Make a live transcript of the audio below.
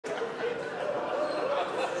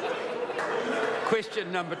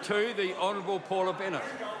Question number 2, the Hon Paula Bennett.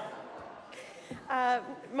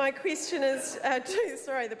 My question is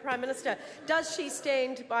to the Prime Minister. Does she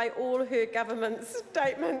stand by all her government's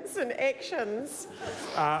statements and actions?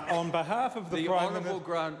 On behalf of the Prime Minister,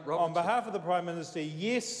 Robertson. On behalf of the Prime Minister,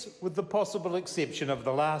 yes, with the possible exception of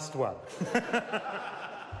the last one.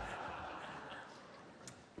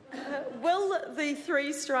 Will the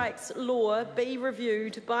three strikes law be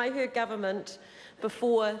reviewed by her government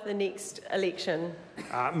before the next election?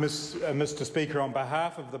 Mr. Speaker, on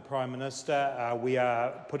behalf of the Prime Minister, we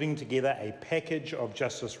are putting together a package of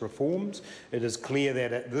justice reforms. It is clear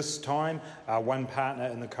that at this time, one partner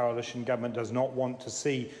in the coalition government does not want to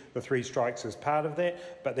see the three strikes as part of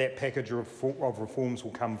that, but that package of reforms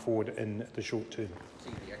will come forward in the short term.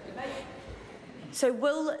 So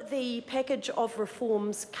will the package of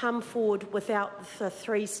reforms come forward without the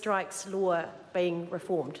three strikes law being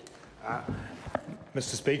reformed?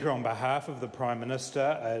 Mr. Speaker, on behalf of the Prime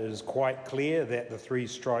Minister, it is quite clear that the three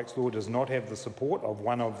strikes law does not have the support of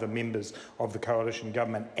one of the members of the coalition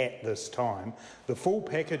government at this time. The full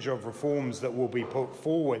package of reforms that will be put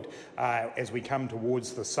forward as we come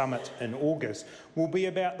towards the summit in August will be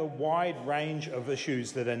about the wide range of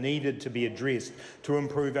issues that are needed to be addressed to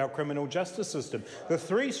improve our criminal justice system. The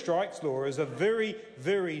three strikes law is a very,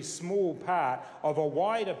 very small part of a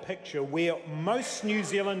wider picture where most New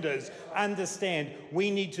Zealanders understand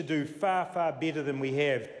we need to do far, far better than we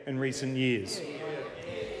have in recent years.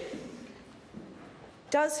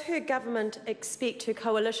 Does her government expect her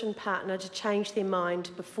coalition partner to change their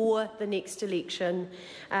mind before the next election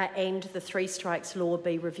and the three strikes law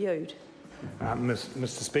be reviewed? Mr.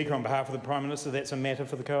 Speaker, on behalf of the Prime Minister, that's a matter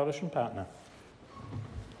for the coalition partner.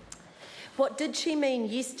 What did she mean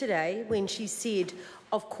yesterday when she said,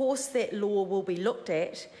 of course that law will be looked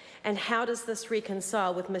at, and how does this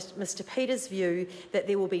reconcile with Mr Peters' view that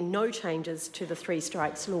there will be no changes to the three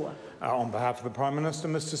strikes law? On behalf of the Prime Minister,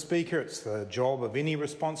 Mr Speaker, it's the job of any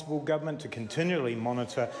responsible government to continually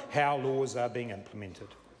monitor how laws are being implemented.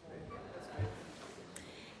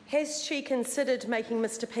 Has she considered making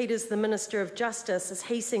Mr Peters the Minister of Justice, as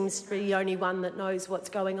he seems to be the only one that knows what's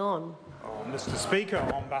going on? Mr Speaker,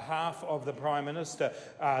 on behalf of the Prime Minister,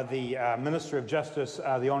 the Minister of Justice,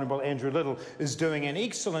 the Honourable Andrew Little, is doing an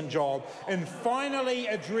excellent job in finally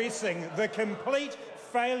addressing the complete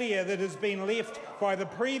failure that has been left by the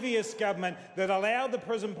previous government that allowed the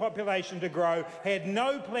prison population to grow, had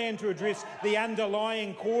no plan to address the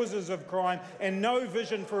underlying causes of crime and no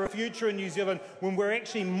vision for a future in New Zealand when we're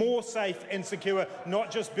actually more safe and secure,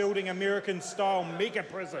 not just building American-style mega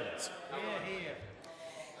prisons.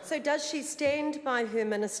 So does she stand by her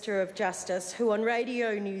Minister of Justice, who on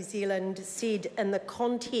Radio New Zealand said in the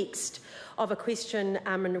context of a question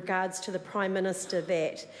in regards to the Prime Minister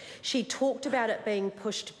that she talked about it being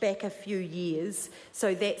pushed back a few years,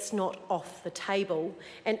 so that's not off the table?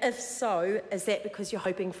 And if so, is that because you're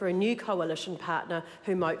hoping for a new coalition partner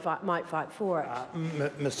who might fight for it?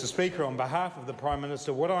 Mr Speaker, on behalf of the Prime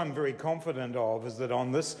Minister, what I'm very confident of is that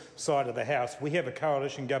on this side of the House we have a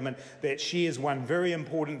coalition government that shares one very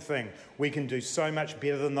important thing: we can do so much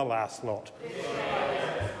better than the last lot.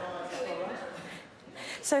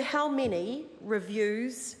 So how many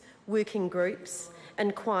reviews, working groups,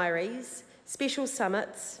 inquiries, special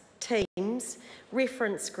summits, teams,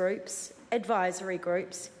 reference groups, advisory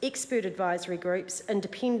groups, expert advisory groups,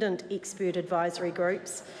 independent expert advisory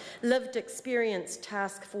groups, lived experience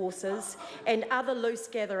task forces and other loose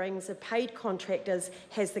gatherings of paid contractors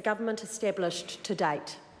has the government established to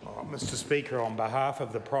date? Mr Speaker, on behalf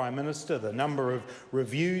of the Prime Minister, the number of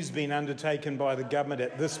reviews being undertaken by the government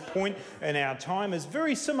at this point in our time is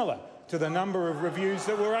very similar to the number of reviews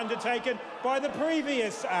that were undertaken by the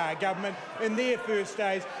previous government in their first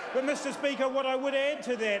days. But, Mr Speaker, what I would add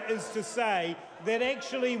to that is to say that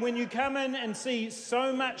actually when you come in and see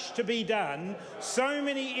so much to be done, so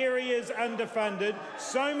many areas underfunded,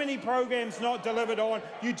 so many programs not delivered on,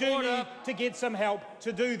 you do need to get some help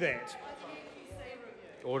to do that.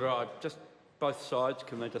 Order. Both sides,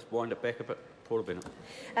 can they just wind it back a bit? Paula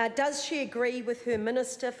Bennett. Does she agree with her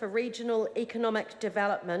Minister for Regional Economic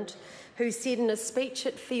Development, who said in a speech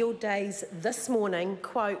at Field Days this morning,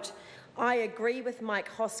 quote, "I agree with Mike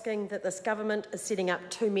Hosking that this government is setting up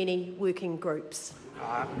too many working groups"?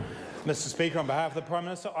 Mr Speaker, on behalf of the Prime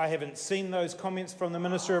Minister, I haven't seen those comments from the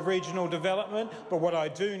Minister of Regional Development, but what I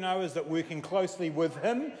do know is that working closely with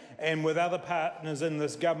him and with other partners in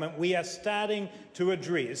this government, we are starting to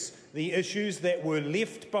address the issues that were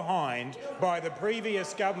left behind by the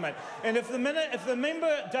previous government. And if the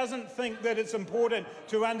member doesn't think that it's important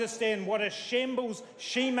to understand what a shambles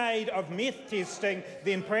she made of meth testing,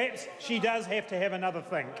 then perhaps she does have to have another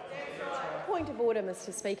think. point of order,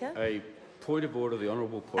 Mr Speaker. A point of order, the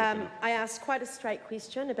Honourable Paula Bennett. I asked quite a straight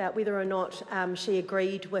question about whether or not she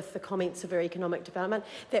agreed with the comments of her economic development.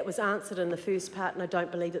 That was answered in the first part, and I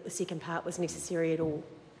don't believe that the second part was necessary at all.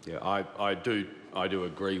 Yeah, I do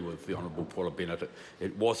agree with the Honourable Paula Bennett.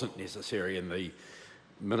 It wasn't necessary, and the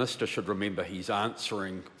Minister should remember he's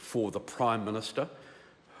answering for the Prime Minister,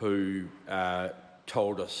 who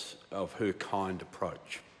told us of her kind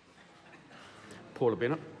approach. Paula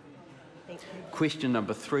Bennett. Thank you. Question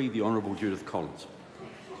number 3, the Honourable Judith Collins.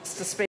 Mr Speaker.